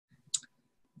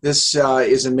This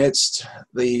is amidst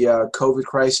the COVID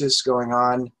crisis going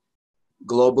on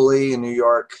globally in New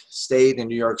York State and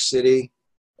New York City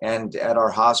and at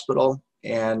our hospital.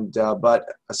 But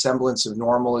a semblance of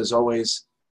normal is always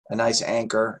a nice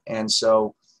anchor. And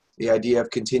so the idea of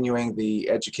continuing the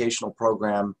educational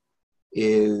program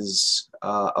is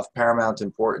of paramount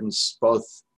importance,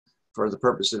 both for the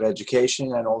purpose of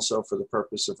education and also for the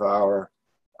purpose of our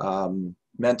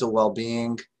mental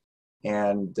well-being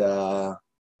and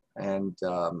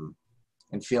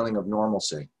feeling of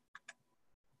normalcy.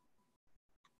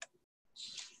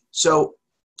 So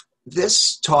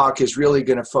this talk is really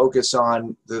going to focus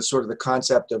on the sort of the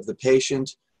concept of the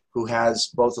patient who has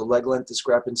both a leg length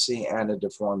discrepancy and a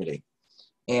deformity.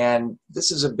 And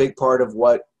this is a big part of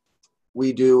what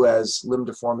we do as limb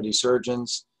deformity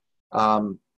surgeons.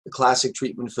 The classic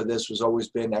treatment for this has always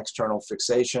been external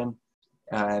fixation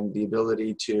and the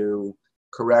ability to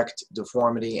correct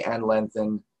deformity and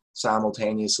lengthen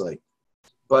simultaneously.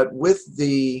 But with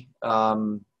the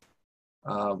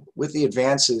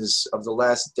advances of the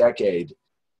last decade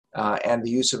and the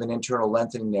use of an internal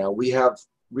lengthening nail, we have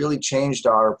really changed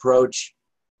our approach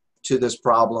to this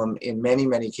problem in many,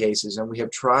 many cases, and we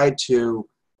have tried to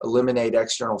eliminate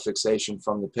external fixation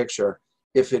from the picture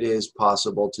if it is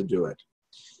possible to do it.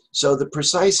 So the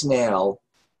precise nail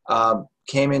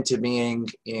came into being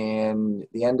in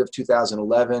the end of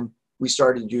 2011. We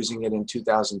started using it in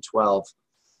 2012.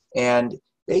 And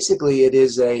basically it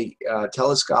is a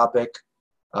telescopic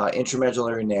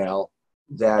intramedullary nail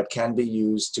that can be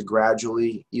used to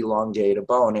gradually elongate a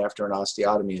bone after an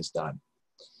osteotomy is done.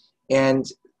 And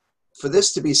for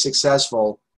this to be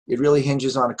successful, it really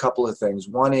hinges on a couple of things.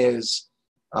 One is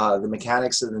the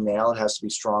mechanics of the nail. It has to be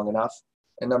strong enough.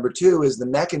 And number two is the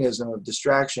mechanism of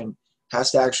distraction has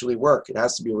to actually work. It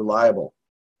has to be reliable.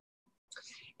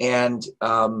 And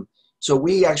so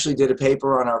we actually did a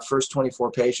paper on our first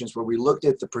 24 patients where we looked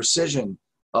at the precision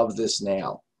of this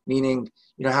nail, meaning,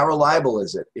 how reliable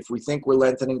is it? If we think we're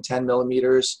lengthening 10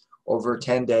 millimeters over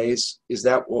 10 days, is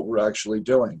that what we're actually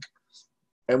doing?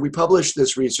 And we published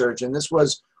this research, and this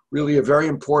was really a very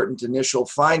important initial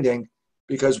finding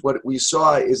because what we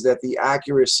saw is that the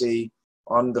accuracy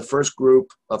on the first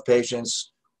group of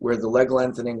patients where the leg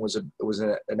lengthening was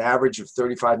an average of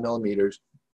 35 millimeters,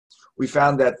 we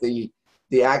found that the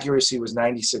accuracy was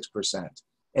 96%.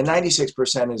 And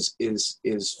 96%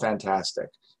 is fantastic.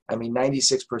 I mean,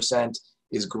 96%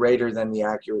 is greater than the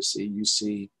accuracy you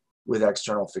see with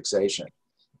external fixation.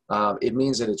 It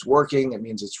means that it's working, it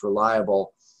means it's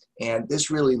reliable, and this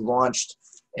really launched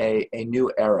a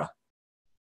new era.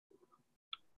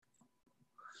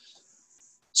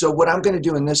 So what I'm going to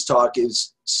do in this talk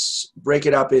is break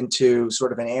it up into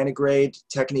sort of an antegrade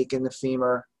technique in the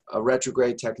femur, a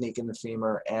retrograde technique in the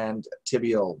femur, and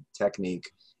tibial technique,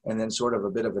 and then sort of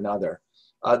a bit of another.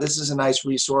 This is a nice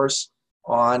resource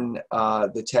on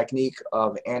the technique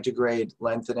of antegrade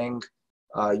lengthening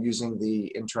using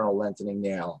the internal lengthening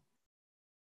nail.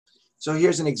 So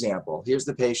here's an example. Here's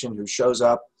the patient who shows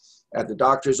up at the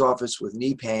doctor's office with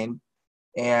knee pain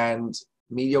and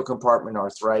medial compartment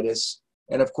arthritis.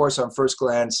 And of course, on first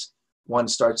glance, one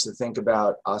starts to think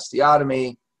about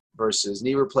osteotomy versus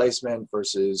knee replacement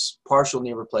versus partial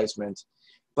knee replacement.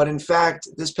 But in fact,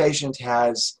 this patient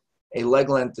has a leg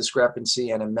length discrepancy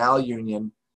and a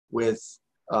malunion with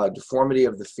deformity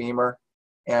of the femur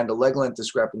and a leg length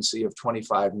discrepancy of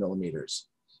 25 millimeters.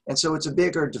 And so it's a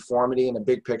bigger deformity and a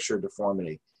big picture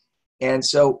deformity. And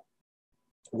so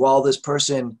while this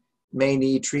person may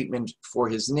need treatment for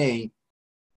his knee,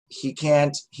 he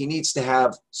needs to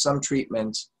have some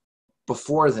treatment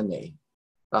before the knee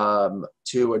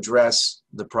to address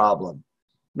the problem.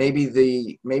 Maybe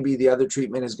the other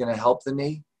treatment is going to help the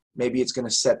knee. Maybe it's going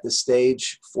to set the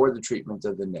stage for the treatment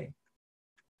of the knee.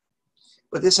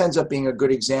 But this ends up being a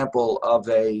good example of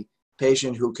a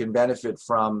patient who can benefit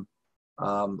from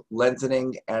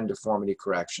lengthening and deformity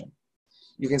correction.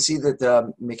 You can see that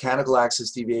the mechanical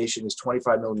axis deviation is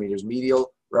 25 millimeters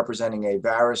medial, representing a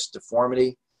varus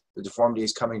deformity. The deformity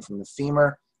is coming from the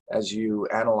femur as you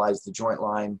analyze the joint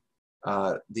line,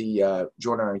 the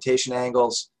joint orientation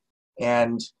angles,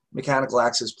 and mechanical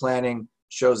axis planning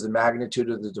shows the magnitude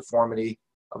of the deformity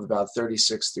of about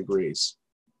 36 degrees.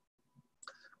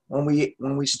 When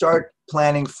we start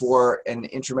planning for an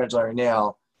intramedullary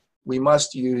nail, we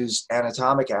must use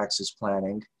anatomic axis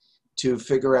planning to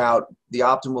figure out the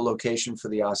optimal location for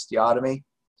the osteotomy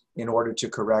in order to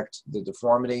correct the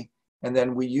deformity. And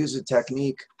then we use a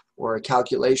technique or a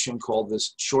calculation called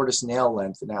this shortest nail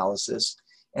length analysis.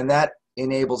 And that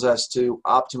enables us to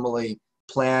optimally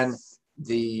plan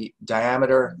the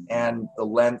diameter and the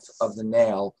length of the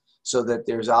nail so that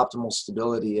there's optimal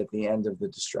stability at the end of the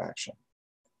distraction.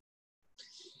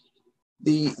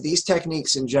 These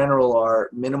techniques in general are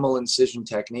minimal incision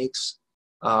techniques.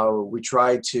 We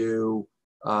try to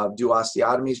do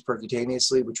osteotomies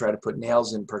percutaneously. We try to put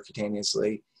nails in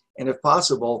percutaneously. And if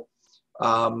possible,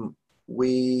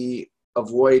 we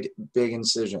avoid big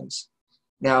incisions.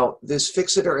 Now, this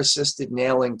fixator-assisted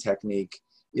nailing technique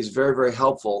is very, very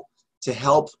helpful to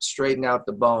help straighten out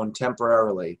the bone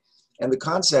temporarily. And the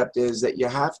concept is that you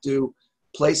have to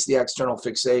place the external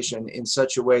fixation in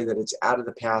such a way that it's out of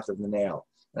the path of the nail.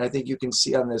 And I think you can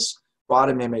see on this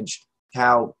bottom image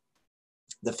how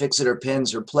the fixator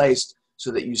pins are placed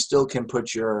so that you still can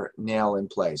put your nail in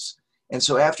place. And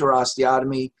so after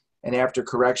osteotomy and after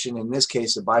correction, in this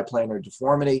case a biplanar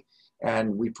deformity,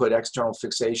 and we put external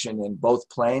fixation in both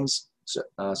planes, so,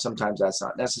 sometimes that's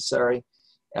not necessary,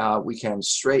 we can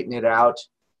straighten it out,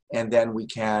 and then we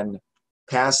can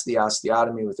pass the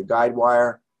osteotomy with a guide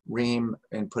wire, ream,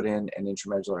 and put in an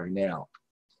intramedullary nail.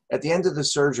 At the end of the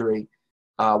surgery,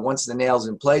 once the nail's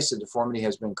in place, the deformity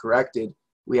has been corrected,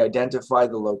 we identify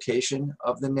the location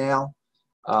of the nail.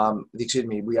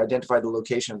 We identify the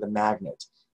location of the magnet.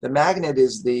 The magnet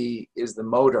is the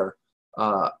motor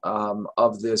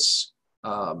of this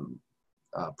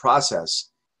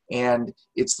process, and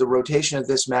it's the rotation of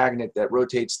this magnet that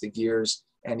rotates the gears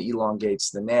and elongates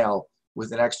the nail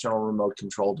with an external remote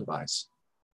control device.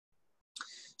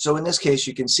 So in this case,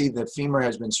 you can see the femur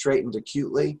has been straightened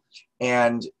acutely,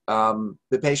 and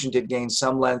the patient did gain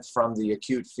some length from the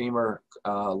acute femur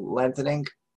lengthening,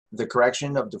 the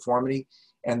correction of deformity,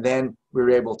 and then we were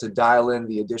able to dial in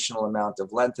the additional amount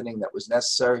of lengthening that was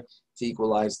necessary to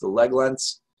equalize the leg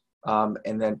lengths,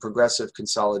 and then progressive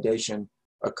consolidation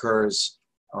occurs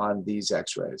on these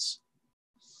x-rays.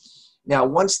 Now,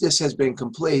 once this has been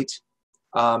complete,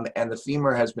 and the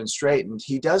femur has been straightened,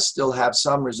 he does still have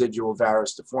some residual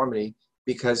varus deformity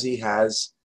because he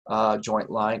has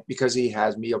because he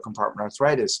has medial compartment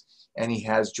arthritis and he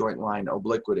has joint line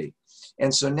obliquity.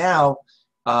 And so now,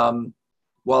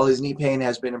 while his knee pain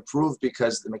has been improved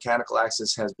because the mechanical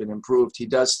axis has been improved, he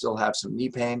does still have some knee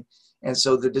pain. And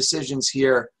so the decisions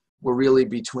here were really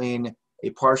between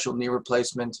a partial knee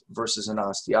replacement versus an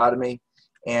osteotomy.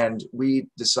 And we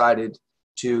decided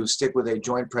to stick with a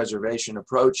joint preservation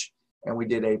approach, and we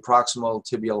did a proximal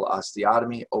tibial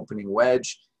osteotomy opening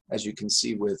wedge, as you can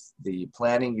see with the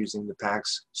planning using the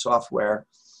PACS software.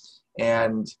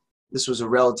 And this was a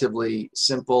relatively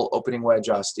simple opening wedge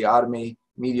osteotomy,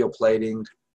 medial plating,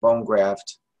 bone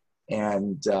graft,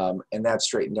 and that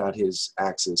straightened out his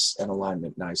axis and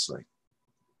alignment nicely.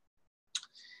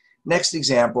 Next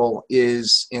example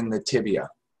is in the tibia.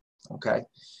 Okay,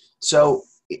 so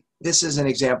this is an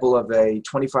example of a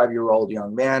 25-year-old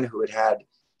young man who had had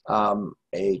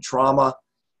a trauma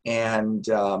and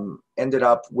ended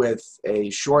up with a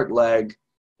short leg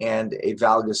and a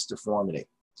valgus deformity.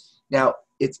 Now,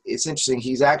 it's interesting.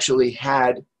 He's actually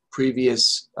had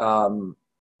previous bone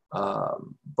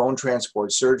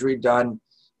transport surgery done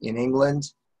in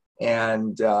England,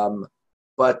 and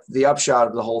but the upshot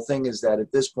of the whole thing is that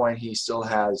at this point he still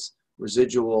has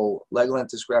residual leg length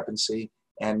discrepancy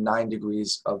and 9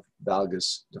 degrees of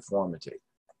valgus deformity.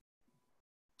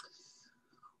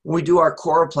 When we do our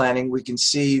core planning, we can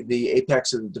see the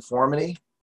apex of the deformity,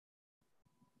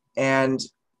 and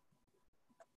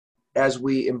as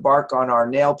we embark on our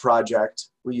nail project,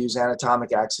 we use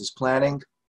anatomic axis planning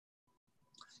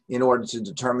in order to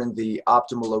determine the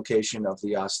optimal location of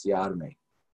the osteotomy.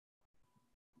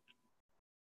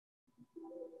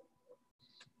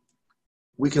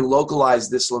 We can localize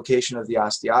this location of the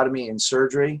osteotomy in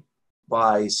surgery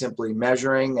by simply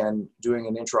measuring and doing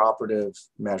an intraoperative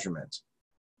measurement.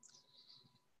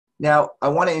 Now, I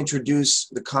want to introduce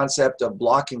the concept of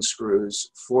blocking screws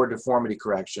for deformity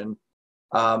correction,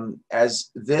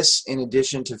 as this, in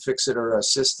addition to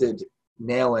fixator-assisted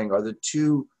nailing, are the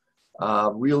two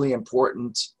really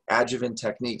important adjuvant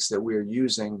techniques that we are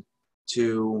using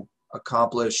to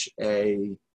accomplish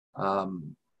a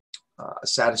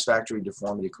satisfactory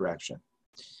deformity correction.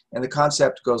 And the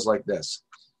concept goes like this.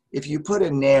 If you put a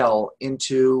nail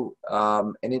into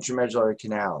an intramedullary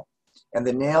canal, and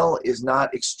the nail is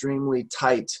not extremely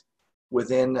tight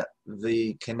within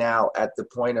the canal at the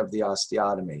point of the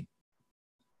osteotomy,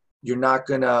 you're not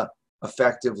going to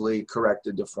effectively correct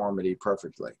the deformity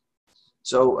perfectly.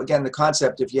 So again, the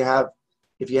concept, if you have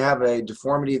a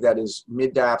deformity that is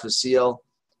mid-diaphyseal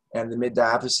and the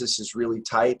mid-diaphysis is really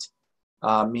tight,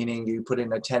 meaning you put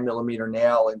in a 10-millimeter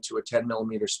nail into a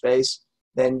 10-millimeter space,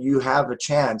 then you have a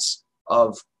chance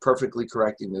of perfectly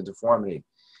correcting the deformity.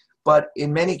 But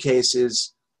in many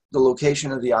cases, the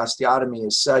location of the osteotomy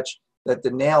is such that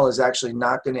the nail is actually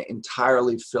not going to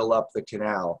entirely fill up the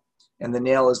canal, and the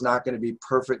nail is not going to be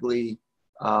perfectly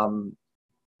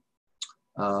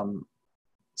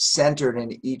centered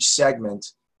in each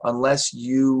segment unless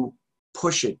you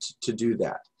push it to do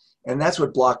that. And that's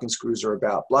what block and screws are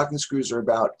about. Block and screws are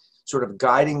about sort of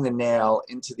guiding the nail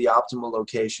into the optimal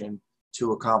location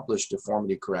to accomplish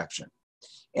deformity correction.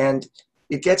 And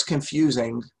it gets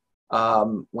confusing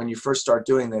when you first start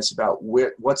doing this about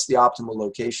what's the optimal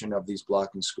location of these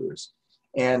blocking screws.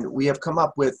 And we have come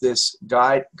up with this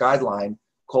guideline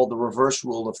called the reverse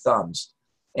rule of thumbs.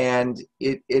 And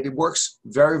it works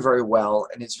very, very well,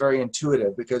 and it's very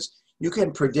intuitive because you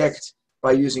can predict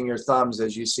by using your thumbs,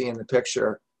 as you see in the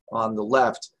picture on the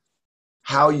left,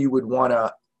 how you would want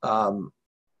to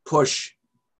push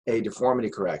a deformity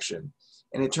correction.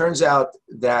 And it turns out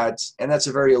that, and that's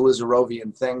a very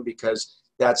Elizarovian thing because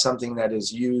that's something that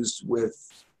is used with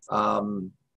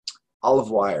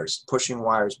olive wires, pushing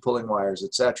wires, pulling wires,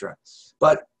 etc.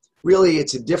 But really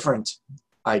it's a different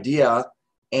idea,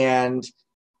 and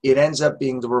it ends up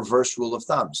being the reverse rule of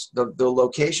thumbs. The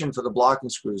location for the blocking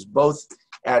screws, both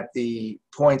at the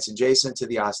points adjacent to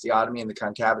the osteotomy and the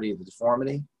concavity of the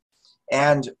deformity,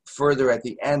 and further at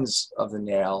the ends of the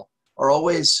nail, are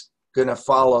always going to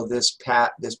follow this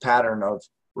pattern of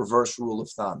reverse rule of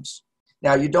thumbs.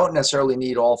 Now, you don't necessarily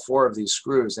need all 4 of these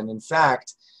screws, and in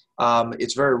fact,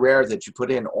 it's very rare that you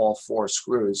put in all 4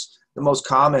 screws. The most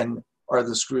common are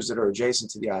the screws that are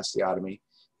adjacent to the osteotomy,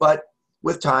 but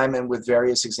with time and with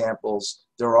various examples,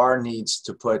 there are needs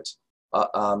to put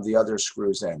the other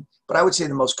screws in. But I would say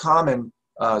the most common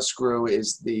screw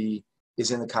is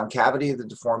in the concavity of the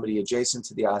deformity adjacent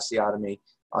to the osteotomy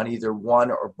on either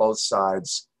one or both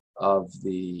sides of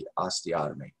the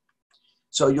osteotomy.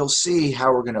 So you'll see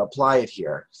how we're going to apply it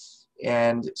here.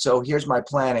 And so here's my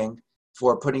planning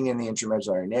for putting in the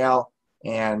intramedullary nail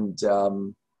and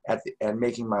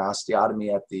making my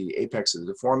osteotomy at the apex of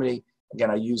the deformity. Again,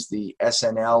 I use the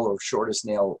SNL, or shortest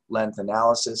nail length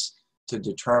analysis, to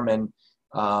determine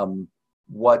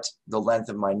what the length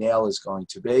of my nail is going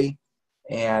to be.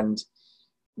 And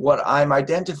what I'm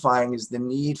identifying is the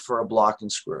need for a blocking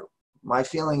screw. My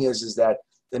feeling is that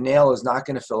the nail is not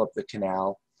going to fill up the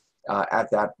canal at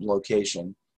that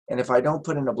location. And if I don't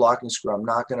put in a blocking screw, I'm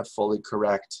not going to fully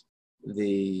correct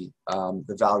the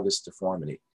valgus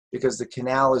deformity, because the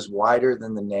canal is wider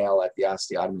than the nail at the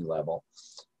osteotomy level.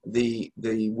 The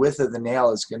width of the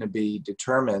nail is going to be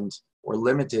determined or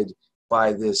limited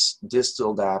by this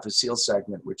distal diaphyseal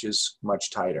segment, which is much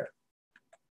tighter.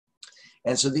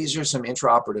 And so these are some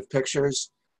intraoperative pictures,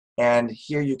 and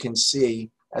here you can see,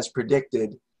 as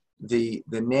predicted, the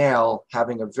nail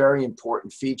having a very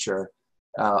important feature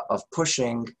of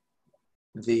pushing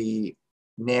the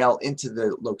nail into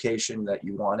the location that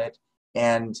you want it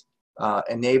and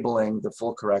enabling the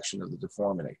full correction of the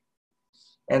deformity.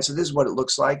 And so this is what it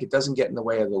looks like. It doesn't get in the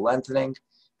way of the lengthening.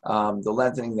 The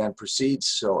lengthening then proceeds,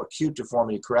 so acute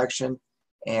deformity correction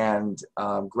and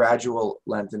gradual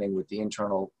lengthening with the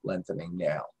internal lengthening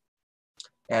nail.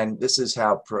 And this is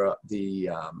how the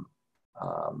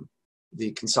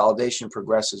consolidation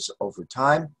progresses over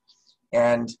time.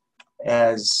 And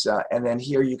then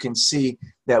here you can see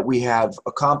that we have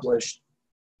accomplished,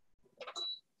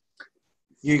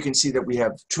 here you can see that we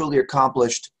have truly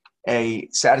accomplished a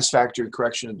satisfactory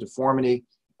correction of deformity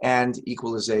and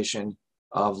equalization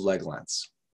of leg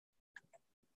lengths.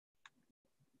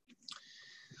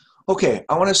 Okay,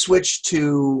 I want to switch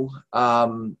to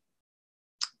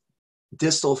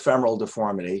distal femoral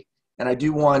deformity, and I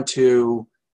do want to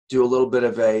do a little bit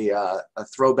of a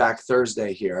throwback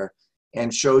Thursday here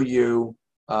and show you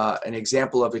an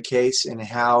example of a case and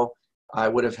how I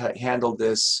would have handled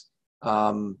this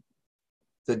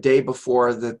the day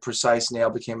before the precise nail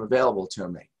became available to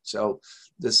me. So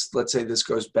this, let's say this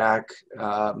goes back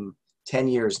 10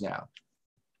 years now.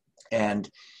 And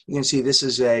you can see this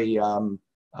is a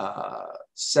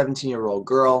 17-year-old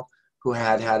girl who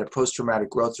had a post-traumatic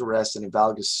growth arrest and a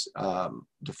valgus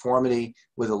deformity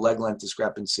with a leg length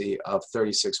discrepancy of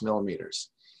 36 millimeters.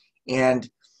 And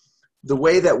the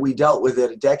way that we dealt with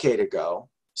it a decade ago,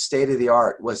 state of the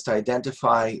art, was to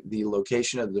identify the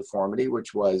location of the deformity,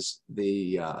 which was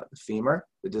the femur,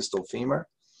 the distal femur,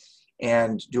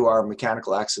 and do our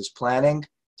mechanical access planning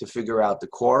to figure out the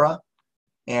chora.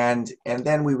 And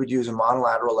then we would use a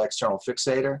monolateral external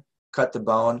fixator, cut the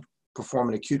bone, perform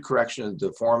an acute correction of the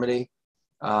deformity,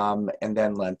 and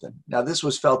then lengthen. Now, this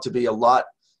was felt to be a lot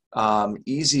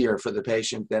easier for the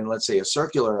patient than, let's say, a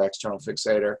circular external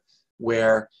fixator,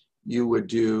 where you would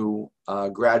do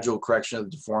gradual correction of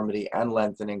the deformity and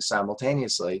lengthening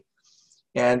simultaneously.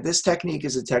 And this technique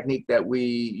is a technique that we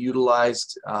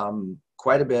utilized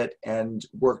quite a bit and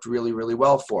worked really, really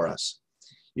well for us.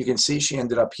 You can see she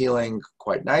ended up healing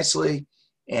quite nicely,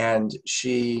 and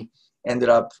she ended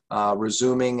up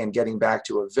resuming and getting back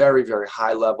to a very, very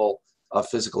high level of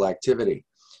physical activity.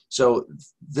 So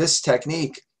this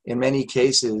technique, in many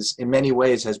cases, in many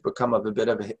ways, has become a bit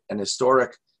of an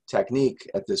historic technique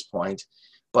at this point,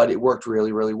 but it worked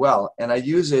really, really well. And I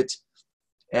use it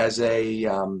as a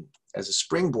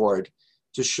springboard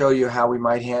to show you how we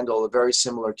might handle a very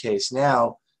similar case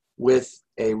now with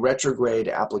a retrograde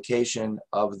application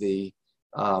of the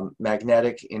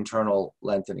magnetic internal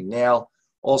lengthening nail.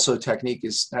 Also, technique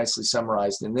is nicely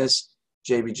summarized in this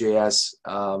JBJS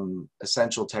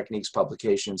Essential Techniques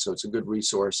publication, so it's a good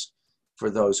resource for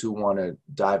those who want to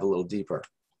dive a little deeper.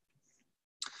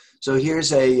 So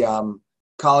here's a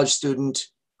college student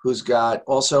who's got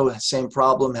also the same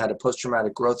problem, had a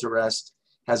post-traumatic growth arrest,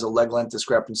 has a leg length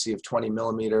discrepancy of 20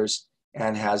 millimeters,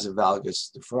 and has a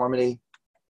valgus deformity.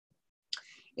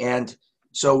 And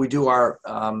so we do our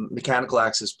mechanical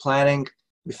axis planning.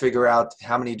 We figure out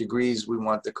how many degrees we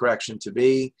want the correction to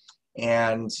be,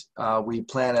 and we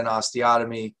plan an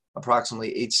osteotomy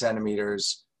approximately 8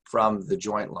 centimeters from the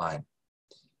joint line.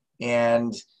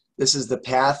 And this is the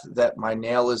path that my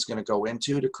nail is going to go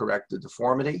into to correct the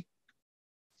deformity.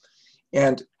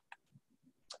 And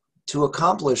to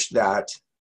accomplish that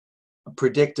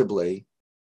predictably,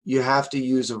 you have to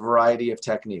use a variety of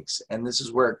techniques. And this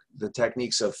is where the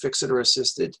techniques of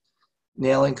fixator-assisted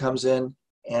nailing comes in,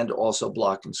 and also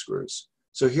blocking screws.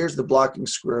 So here's the blocking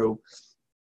screw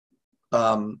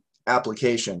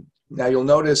application. Now you'll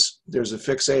notice there's a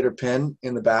fixator pin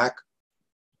in the back.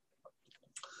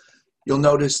 You'll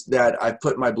notice that I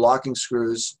put my blocking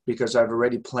screws because I've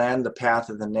already planned the path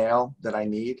of the nail that I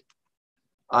need.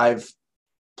 I've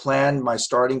planned my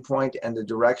starting point and the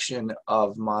direction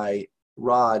of my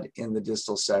rod in the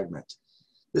distal segment.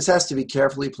 This has to be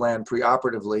carefully planned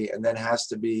preoperatively and then has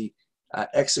to be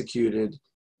executed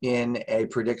in a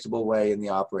predictable way in the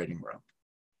operating room.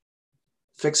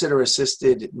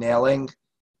 Fixator-assisted nailing,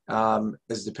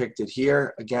 as depicted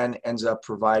here, again, ends up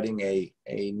providing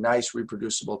a nice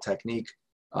reproducible technique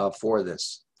for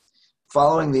this.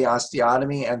 Following the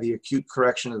osteotomy and the acute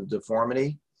correction of the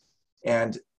deformity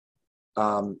and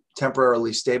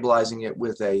temporarily stabilizing it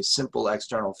with a simple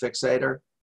external fixator,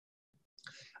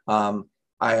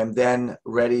 I am then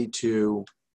ready to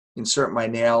insert my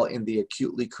nail in the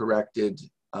acutely corrected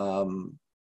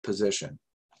position.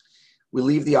 We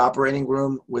leave the operating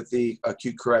room with the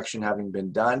acute correction having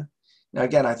been done. Now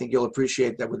again, I think you'll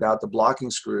appreciate that without the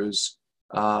blocking screws,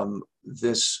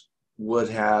 this would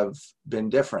have been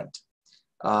different.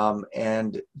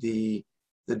 And the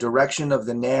direction of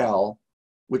the nail,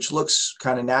 which looks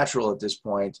kind of natural at this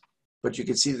point, but you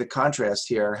can see the contrast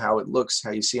here, how it looks,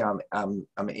 how you see I'm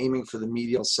aiming for the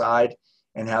medial side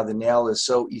and how the nail is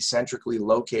so eccentrically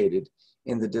located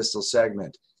in the distal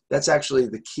segment. That's actually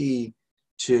the key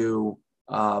to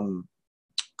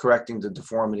correcting the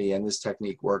deformity and this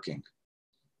technique working.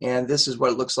 And this is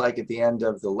what it looks like at the end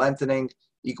of the lengthening,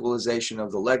 equalization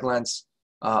of the leg lengths,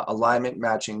 alignment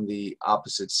matching the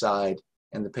opposite side,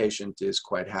 and the patient is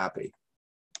quite happy.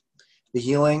 The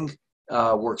healing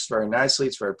works very nicely.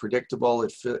 It's very predictable.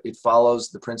 It follows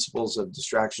the principles of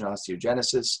distraction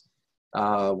osteogenesis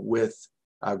with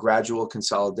gradual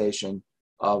consolidation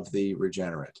of the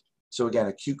regenerate. So again,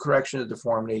 acute correction of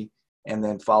deformity and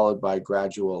then followed by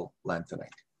gradual lengthening.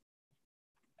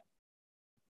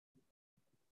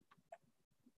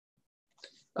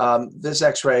 This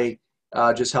x-ray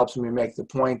just helps me make the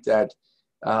point that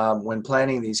when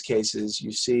planning these cases,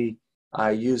 you see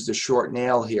I used a short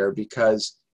nail here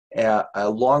because a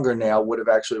longer nail would have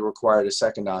actually required a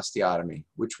second osteotomy,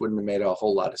 which wouldn't have made a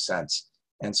whole lot of sense.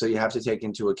 And so you have to take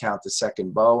into account the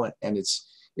second bow, and it's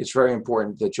very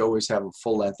important that you always have a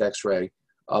full-length x-ray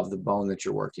of the bone that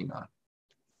you're working on.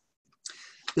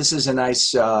 This is a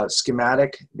nice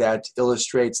schematic that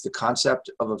illustrates the concept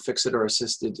of a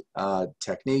fixator-assisted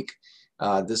technique.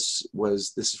 This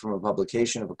is from a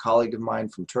publication of a colleague of mine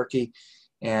from Turkey,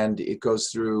 and it goes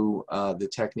through the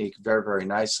technique very, very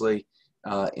nicely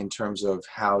in terms of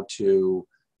how to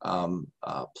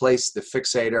place the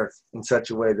fixator in such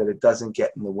a way that it doesn't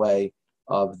get in the way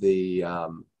of the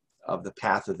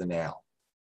path of the nail.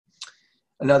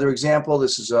 Another example,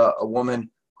 this is a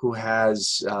woman who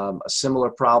has a similar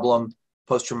problem,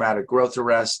 post-traumatic growth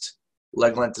arrest,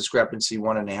 leg length discrepancy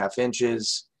 1.5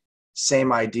 inches,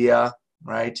 same idea,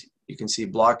 right? You can see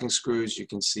blocking screws, you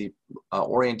can see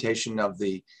orientation of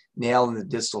the nail in the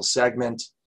distal segment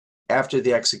after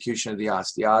the execution of the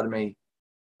osteotomy,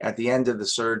 at the end of the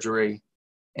surgery,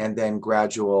 and then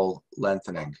gradual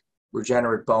lengthening.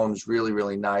 Regenerate bone is really,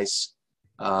 really nice.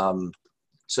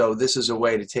 So this is a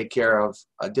way to take care of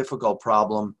a difficult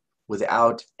problem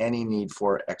without any need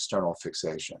for external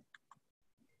fixation.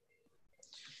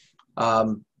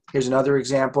 Here's another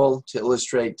example to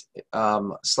illustrate a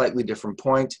slightly different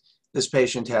point. This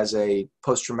patient has a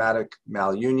post-traumatic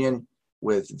malunion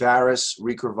with varus,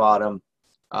 recurvatum,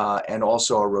 and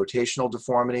also a rotational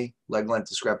deformity, leg length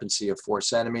discrepancy of 4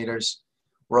 centimeters.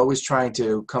 We're always trying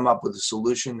to come up with a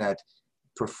solution that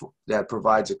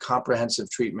provides a comprehensive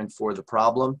treatment for the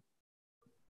problem.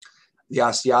 The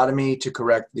osteotomy to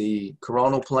correct the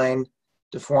coronal plane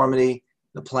deformity,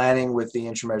 the planning with the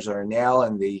intramedullary nail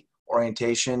and the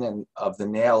orientation of the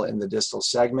nail in the distal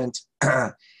segment,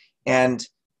 and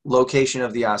location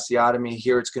of the osteotomy.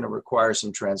 Here it's going to require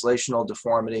some translational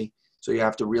deformity, so you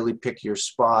have to really pick your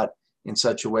spot in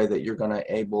such a way that you're going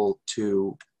to able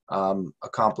to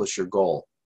accomplish your goal.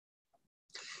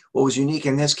 What was unique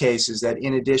in this case is that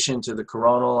in addition to the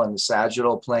coronal and the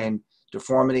sagittal plane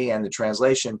deformity and the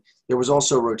translation, there was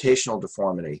also rotational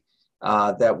deformity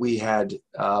that we had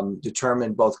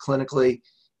determined both clinically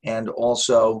and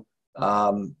also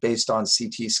based on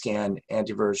CT scan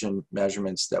anteversion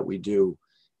measurements that we do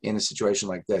in a situation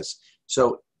like this.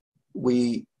 So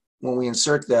when we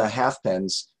insert the half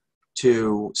pins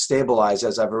to stabilize,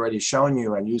 as I've already shown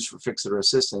you and use for fixator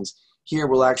assistance, here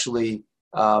we'll actually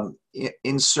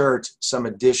insert some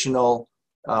additional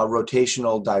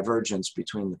rotational divergence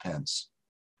between the pins.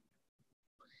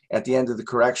 At the end of the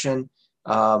correction,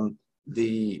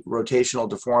 the rotational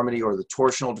deformity or the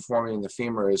torsional deformity in the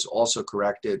femur is also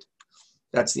corrected.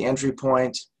 That's the entry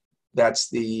point. That's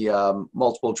the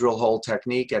multiple drill hole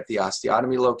technique at the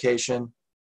osteotomy location.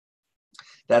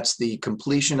 That's the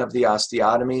completion of the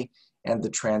osteotomy and the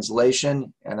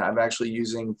translation. And I'm actually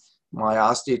using my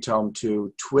osteotome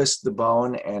to twist the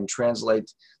bone and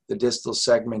translate the distal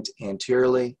segment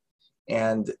anteriorly.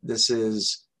 And this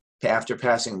is after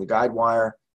passing the guide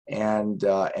wire and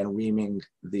reaming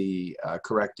the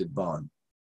corrected bone.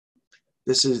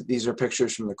 These are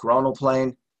pictures from the coronal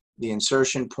plane, the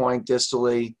insertion point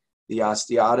distally, the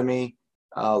osteotomy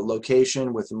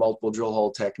location with the multiple drill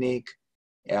hole technique.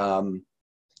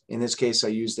 In this case, I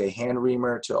used a hand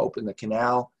reamer to open the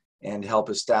canal and help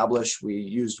establish. We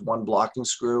used one blocking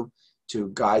screw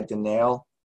to guide the nail.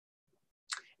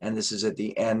 And this is at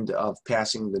the end of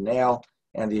passing the nail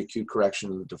and the acute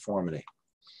correction of the deformity.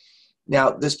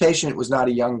 Now, this patient was not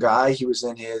a young guy. He was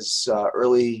in his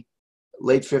late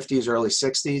 50s, early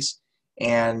 60s.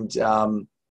 And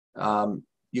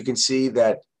you can see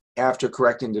that after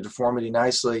correcting the deformity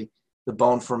nicely, the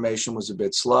bone formation was a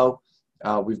bit slow.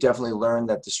 We've definitely learned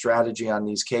that the strategy on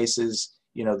these cases,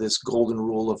 you know, this golden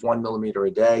rule of 1 millimeter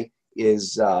a day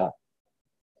is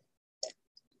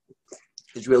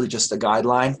really just a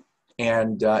guideline.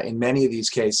 And in many of these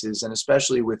cases, and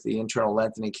especially with the internal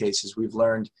lengthening cases, we've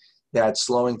learned that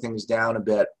slowing things down a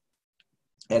bit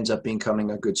ends up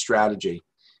becoming a good strategy.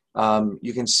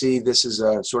 You can see this is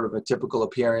a sort of a typical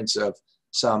appearance of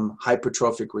some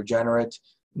hypertrophic regenerate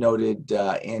noted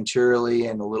anteriorly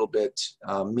and a little bit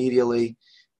medially,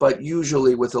 but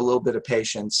usually with a little bit of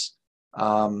patience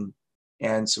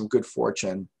and some good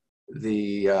fortune,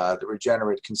 the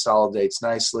regenerate consolidates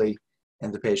nicely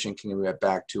and the patient can get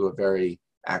back to a very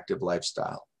active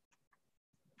lifestyle.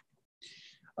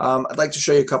 I'd like to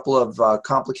show you a couple of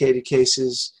complicated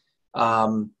cases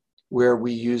where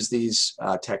we use these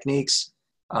techniques.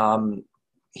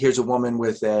 Here's a woman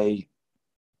with a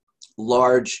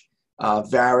large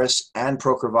varus and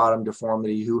procurvatum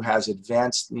deformity who has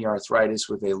advanced knee arthritis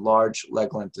with a large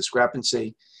leg length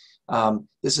discrepancy.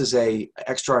 This is a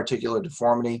extra-articular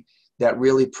deformity that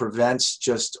really prevents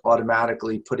just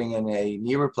automatically putting in a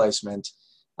knee replacement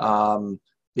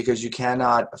because you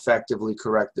cannot effectively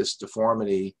correct this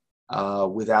deformity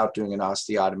without doing an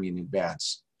osteotomy in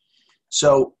advance.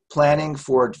 So planning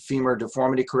for femur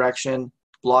deformity correction,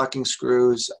 blocking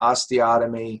screws,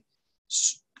 osteotomy,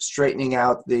 straightening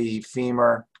out the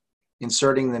femur,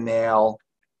 inserting the nail,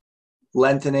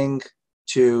 lengthening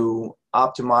to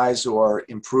optimize or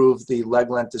improve the leg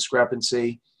length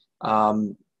discrepancy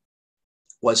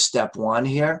was step one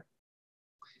here.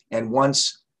 And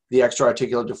once the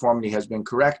extra-articular deformity has been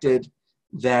corrected,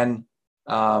 then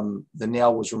the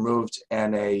nail was removed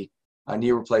and a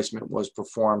knee replacement was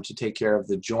performed to take care of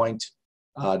the joint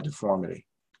deformity.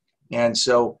 And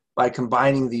so by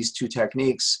combining these two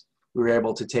techniques, we were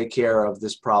able to take care of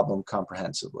this problem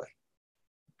comprehensively.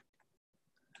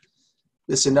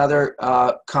 This is another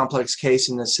complex case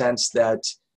in the sense that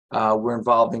we're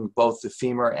involving both the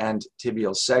femur and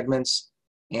tibial segments.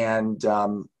 And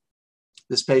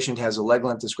This patient has a leg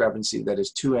length discrepancy that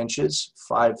is 2 inches,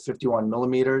 51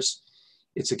 millimeters.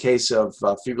 It's a case of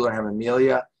fibular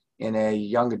hemimelia in a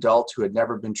young adult who had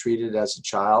never been treated as a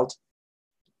child.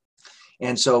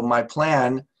 And so my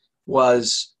plan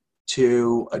was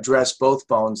to address both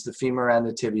bones, the femur and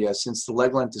the tibia, since the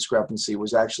leg length discrepancy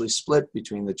was actually split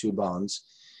between the two bones.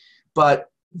 But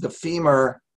the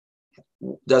femur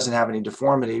doesn't have any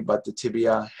deformity, but the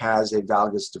tibia has a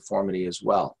valgus deformity as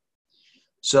well.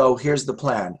 So here's the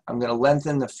plan. I'm going to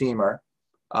lengthen the femur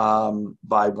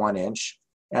by 1 inch,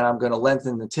 and I'm going to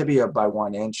lengthen the tibia by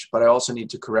 1 inch, but I also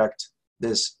need to correct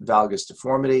this valgus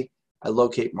deformity. I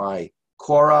locate my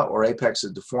cora, or apex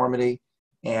of deformity,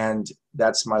 and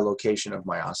that's my location of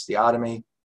my osteotomy.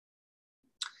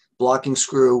 Blocking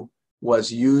screw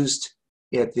was used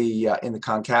at in the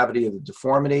concavity of the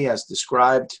deformity as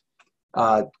described.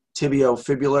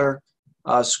 Tibiofibular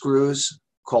screws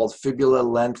called fibula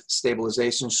length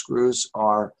stabilization screws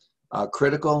are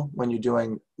critical when you're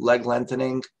doing leg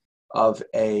lengthening of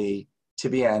a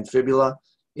tibia and fibula.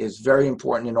 Is very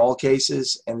important in all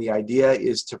cases, and the idea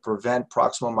is to prevent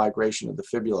proximal migration of the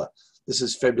fibula. This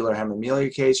is fibular hemimelia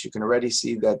case. You can already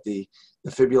see that the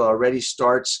fibula already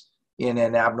starts in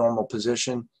an abnormal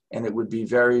position, and it would be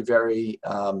very, very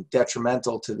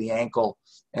detrimental to the ankle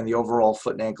and the overall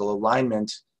foot and ankle alignment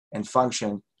and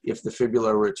function if the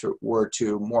fibula were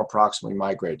to more proximally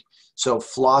migrate. So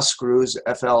floss screws,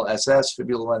 FLSS,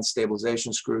 fibular length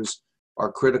stabilization screws,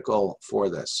 are critical for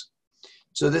this.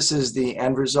 So this is the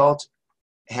end result: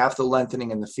 half the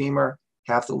lengthening in the femur,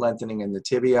 half the lengthening in the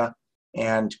tibia,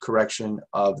 and correction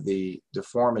of the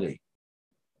deformity.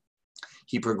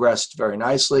 He progressed very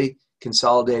nicely,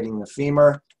 consolidating the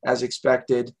femur as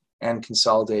expected and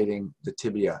consolidating the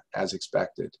tibia as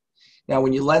expected. Now,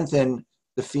 when you lengthen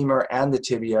the femur and the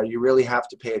tibia, you really have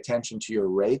to pay attention to your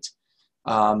rate,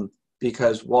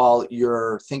 because while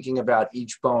you're thinking about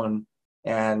each bone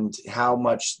and how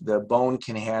much the bone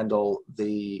can handle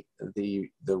the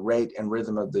rate and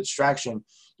rhythm of the distraction,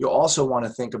 you also want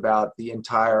to think about the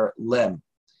entire limb.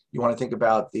 You want to think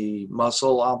about the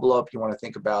muscle envelope. You want to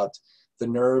think about the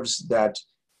nerves that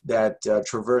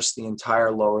traverse the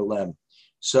entire lower limb.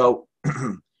 So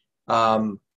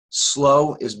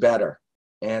slow is better.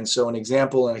 And so an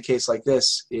example in a case like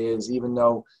this is, even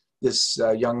though this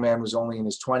young man was only in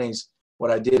his 20s,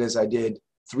 what I did is I did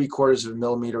 3/4 of a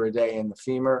millimeter a day in the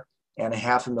femur and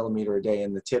 1/2 millimeter a day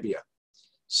in the tibia.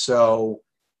 So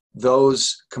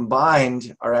those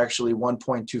combined are actually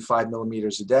 1.25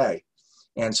 millimeters a day.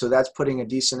 And so that's putting a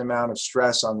decent amount of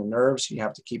stress on the nerves. You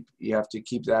have to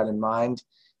keep that in mind,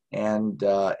 and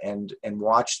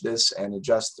watch this and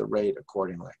adjust the rate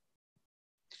accordingly.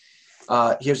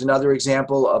 Here's another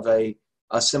example of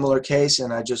a similar case,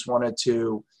 and I just wanted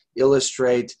to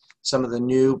illustrate some of the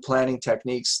new planning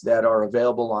techniques that are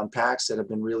available on PACS that have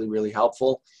been really, really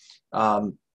helpful.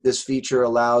 This feature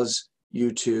allows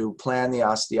you to plan the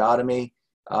osteotomy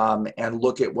and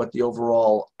look at what the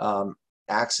overall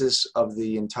axis of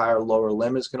the entire lower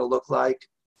limb is going to look like.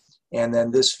 And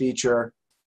then this feature,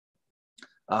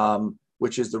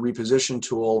 which is the reposition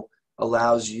tool,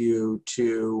 allows you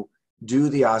to do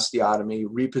the osteotomy,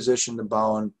 reposition the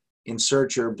bone,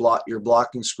 insert your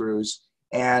blocking screws,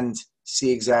 and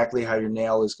see exactly how your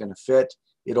nail is going to fit.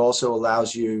 It also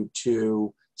allows you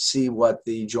to see what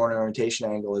the joint orientation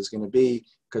angle is going to be,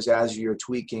 because as you're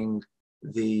tweaking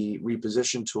the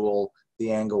reposition tool,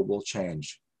 the angle will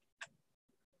change.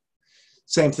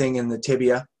 Same thing in the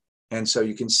tibia. And so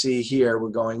you can see here we're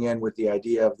going in with the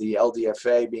idea of the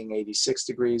LDFA being 86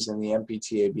 degrees and the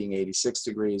MPTA being 86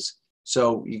 degrees.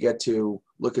 So you get to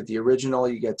look at the original,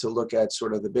 you get to look at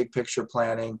sort of the big picture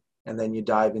planning, and then you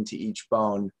dive into each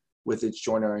bone with its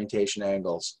joint orientation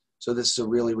angles. So this is a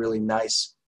really, really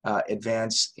nice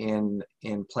advance in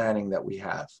planning that we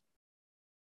have.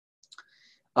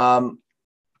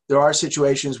 There are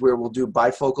situations where we'll do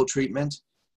bifocal treatment,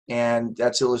 and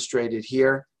that's illustrated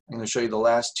here. I'm going to show you the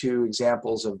last two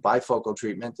examples of bifocal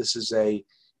treatment. This is an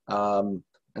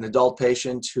adult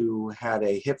patient who had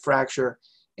a hip fracture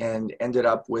and ended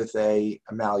up with a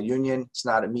malunion. It's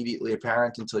not immediately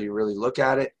apparent until you really look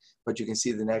at it, but you can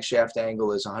see the neck shaft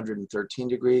angle is 113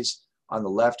 degrees on the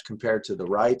left compared to the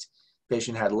right.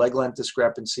 Patient had leg length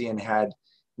discrepancy and had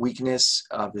weakness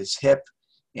of his hip,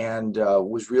 and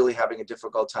was really having a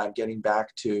difficult time getting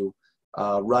back to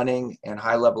running and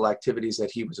high-level activities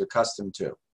that he was accustomed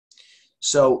to.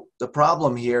 So the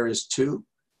problem here is two.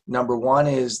 Number one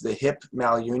is the hip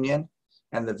malunion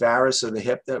and the varus of the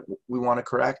hip that we want to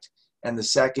correct. And the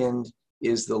second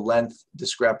is the length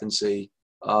discrepancy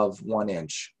of 1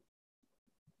 inch.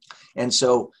 And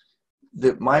so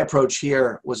My approach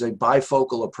here was a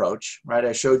bifocal approach, right?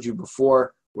 I showed you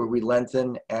before where we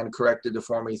lengthen and correct the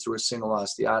deformity through a single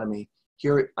osteotomy.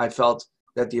 Here, I felt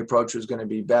that the approach was going to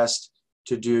be best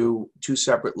to do 2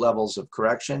 separate levels of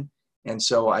correction. And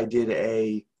so I did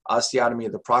a osteotomy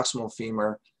of the proximal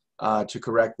femur to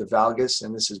correct the valgus,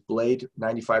 and this is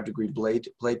 95-degree blade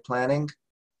planning,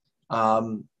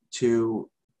 to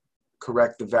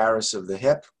correct the varus of the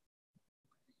hip.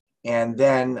 And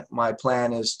then my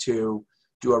plan is to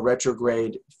do a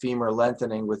retrograde femur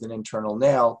lengthening with an internal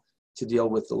nail to deal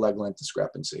with the leg length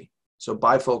discrepancy. So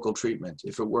bifocal treatment.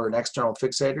 If it were an external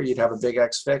fixator, you'd have a big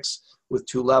X fix with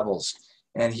 2 levels.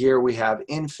 And here we have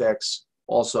infix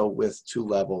also with 2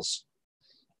 levels.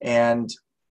 And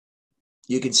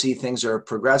you can see things are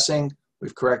progressing.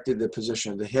 We've corrected the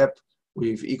position of the hip.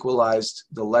 We've equalized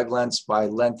the leg lengths by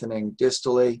lengthening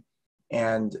distally.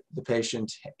 And the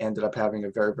patient ended up having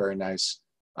a very, very nice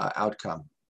outcome,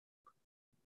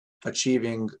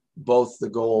 achieving both the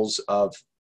goals of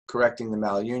correcting the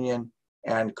malunion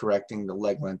and correcting the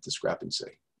leg length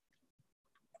discrepancy.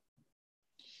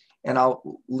 And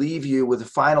I'll leave you with a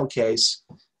final case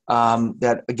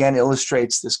that again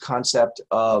illustrates this concept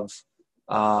of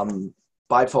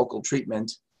bifocal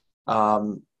treatment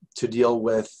to deal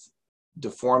with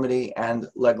deformity and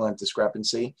leg length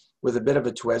discrepancy with a bit of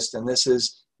a twist. And this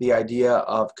is the idea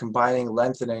of combining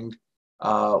lengthening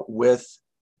with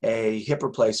a hip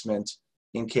replacement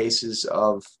in cases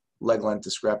of leg length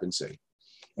discrepancy.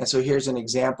 And so here's an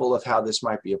example of how this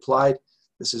might be applied.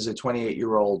 This is a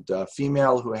 28-year-old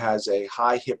female who has a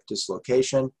high hip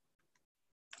dislocation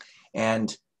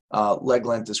and leg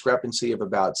length discrepancy of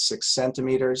about 6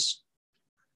 centimeters.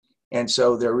 And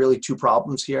so there are really 2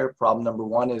 problems here. Problem number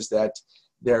 1 is that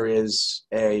there is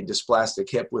a dysplastic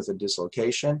hip with a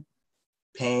dislocation,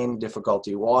 pain,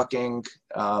 difficulty walking.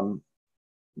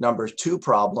 Number 2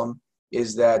 problem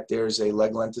is that there's a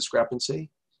leg length discrepancy.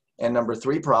 And number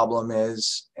 3 problem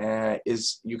is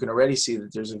you can already see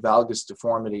that there's a valgus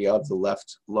deformity of the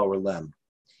left lower limb.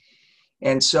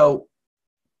 And so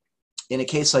in a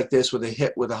case like this with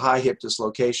a high hip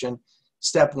dislocation,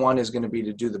 step 1 is going to be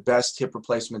to do the best hip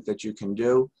replacement that you can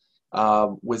do.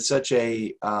 With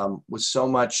so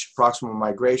much proximal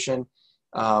migration,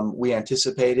 we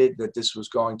anticipated that this was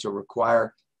going to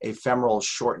require a femoral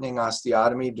shortening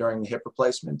osteotomy during the hip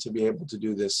replacement to be able to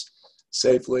do this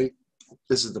safely.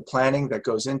 This is the planning that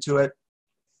goes into it,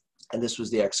 and this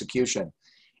was the execution.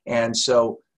 And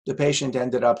so the patient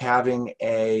ended up having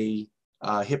a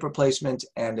hip replacement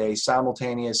and a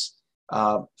simultaneous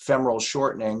femoral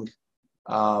shortening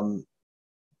of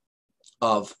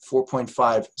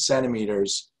 4.5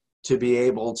 centimeters to be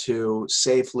able to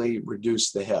safely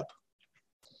reduce the hip.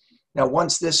 Now,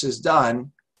 once this is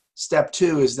done, step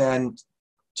 2 is then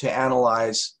to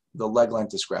analyze the leg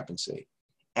length discrepancy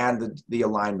and the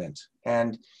alignment.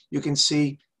 And you can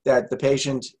see that the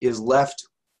patient is left,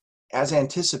 as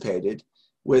anticipated,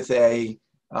 with a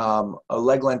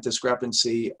leg length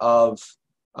discrepancy of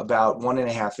about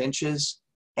 1.5 inches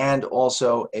and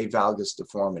also a valgus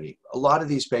deformity. A lot of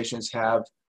these patients have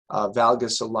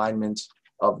valgus alignment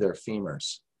of their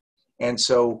femurs. And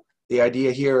so the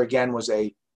idea here again was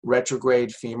a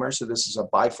retrograde femur. So this is a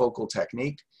bifocal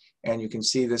technique. And you can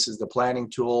see this is the planning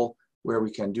tool where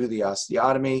we can do the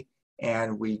osteotomy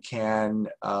and we can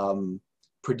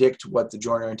predict what the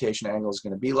joint orientation angle is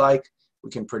going to be like. We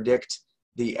can predict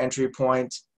the entry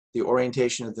point, the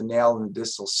orientation of the nail in the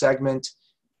distal segment.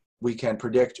 We can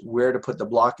predict where to put the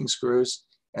blocking screws.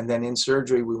 And then in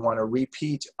surgery, we want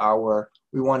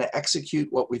to execute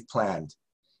what we've planned.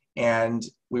 And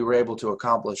we were able to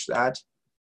accomplish that.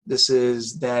 This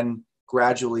is then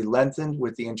gradually lengthened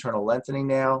with the internal lengthening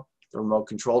nail. The remote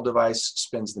control device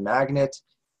spins the magnet.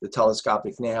 The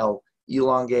telescopic nail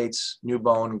elongates, new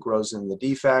bone grows in the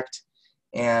defect.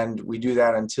 And we do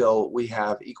that until we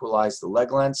have equalized the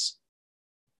leg lengths.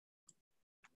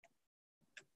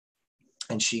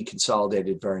 And she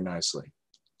consolidated very nicely.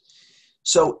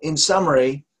 So in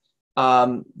summary,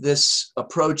 this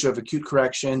approach of acute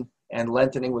correction and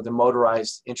lengthening with a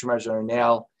motorized intramedullary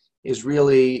nail is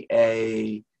really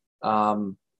an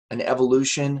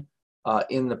evolution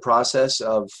in the process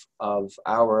of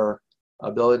our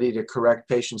ability to correct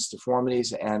patients'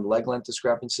 deformities and leg length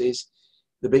discrepancies.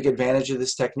 The big advantage of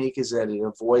this technique is that it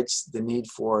avoids the need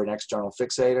for an external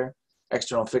fixator.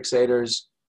 External fixators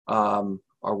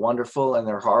are wonderful and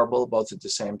they're horrible both at the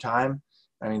same time.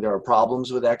 I mean, there are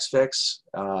problems with X-Fix.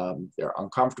 They're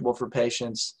uncomfortable for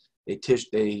patients. They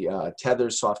tether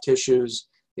soft tissues.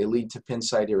 They lead to pin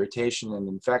site irritation and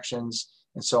infections,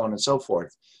 and so on and so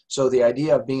forth. So the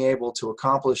idea of being able to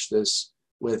accomplish this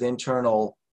with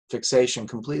internal fixation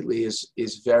completely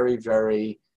is very,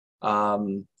 very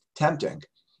tempting.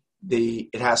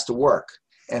 It has to work.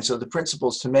 And so the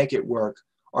principles to make it work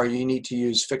are you need to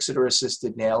use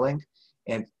fixator-assisted nailing,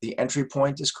 and the entry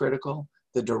point is critical.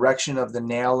 The direction of the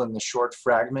nail in the short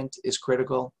fragment is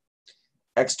critical.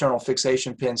 External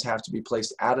fixation pins have to be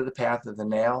placed out of the path of the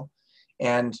nail.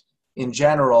 And in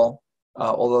general,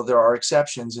 although there are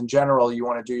exceptions, in general, you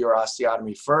want to do your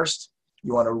osteotomy first.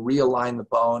 You want to realign the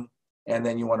bone, and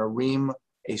then you want to ream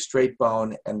a straight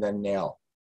bone and then nail.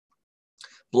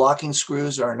 Blocking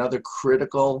screws are another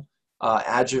critical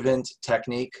adjuvant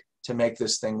technique to make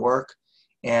this thing work.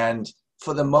 And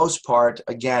for the most part,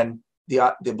 again,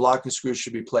 the blocking screws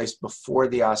should be placed before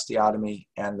the osteotomy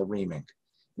and the reaming.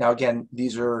 Now, again,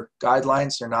 these are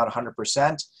guidelines. They're not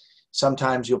 100%.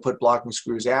 Sometimes you'll put blocking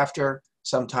screws after.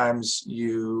 Sometimes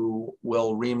you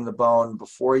will ream the bone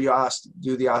before you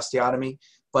do the osteotomy.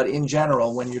 But in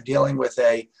general, when you're dealing with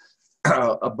a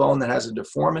bone that has a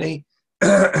deformity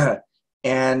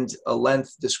and a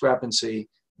length discrepancy,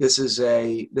 this is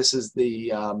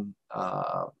the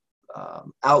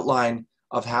outline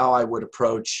of how I would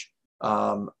approach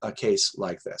a case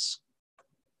like this.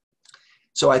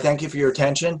 So I thank you for your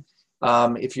attention.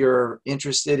 If you're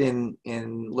interested in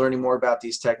learning more about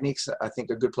these techniques, I think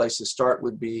a good place to start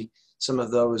would be some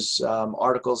of those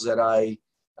articles that I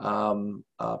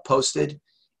posted.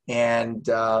 And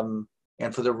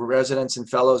for the residents and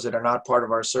fellows that are not part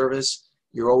of our service,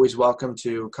 you're always welcome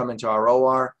to come into our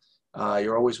OR.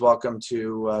 You're always welcome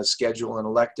to schedule an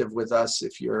elective with us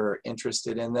if you're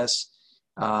interested in this,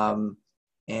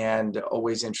 and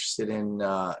always interested in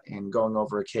going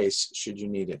over a case should you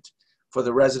need it. For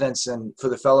the residents and for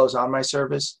the fellows on my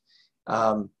service,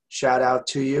 shout out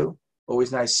to you.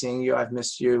 Always nice seeing you. I've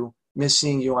missed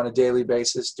seeing you on a daily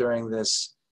basis during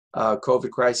this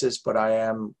COVID crisis, but I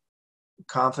am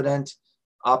confident,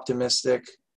 optimistic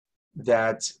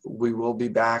that we will be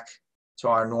back to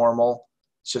our normal.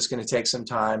 It's just going to take some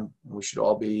time. We should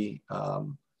all be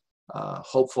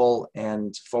hopeful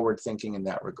and forward thinking in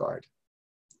that regard.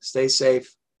 Stay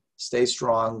safe, stay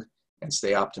strong, and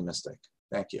stay optimistic.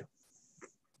 Thank you.